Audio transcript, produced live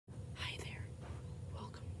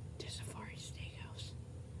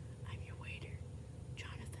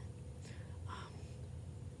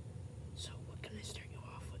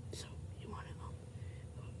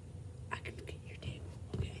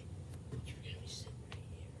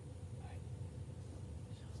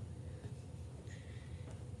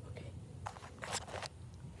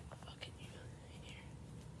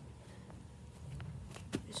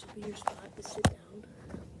be your spot to sit down.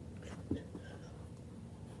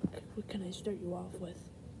 What can I start you off with?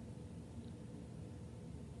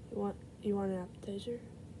 You want an appetizer?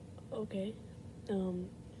 Okay.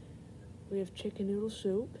 We have chicken noodle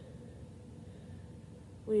soup.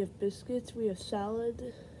 We have biscuits. We have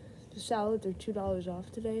salad. The salads are $2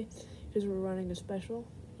 off today because we're running a special.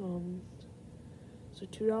 So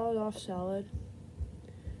 $2 off salad.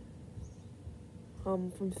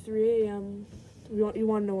 From 3 a.m. You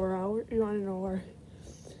want to know our hour? You want to know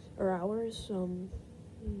our hours?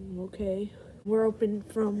 Okay. We're open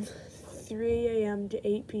from 3 a.m. to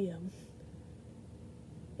 8 p.m.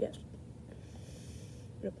 Yes.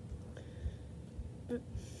 Yep.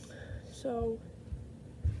 So,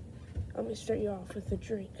 I'm going to start you off with a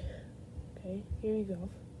drink. Okay, here you go.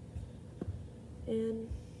 And,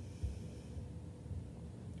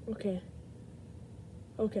 okay,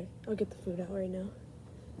 I'll get the food out right now.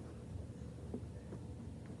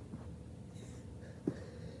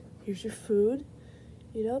 Here's your food.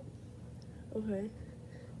 Eat up. Okay.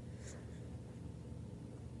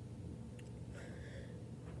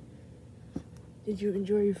 Did you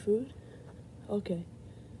enjoy your food? Okay.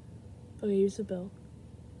 Okay, here's the bill.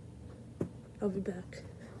 I'll be back.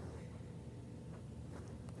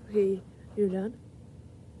 Okay, you're done?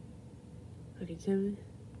 Okay, Tim.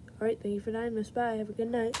 Alright, thank you for 9, Miss. Bye. Have a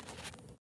good night.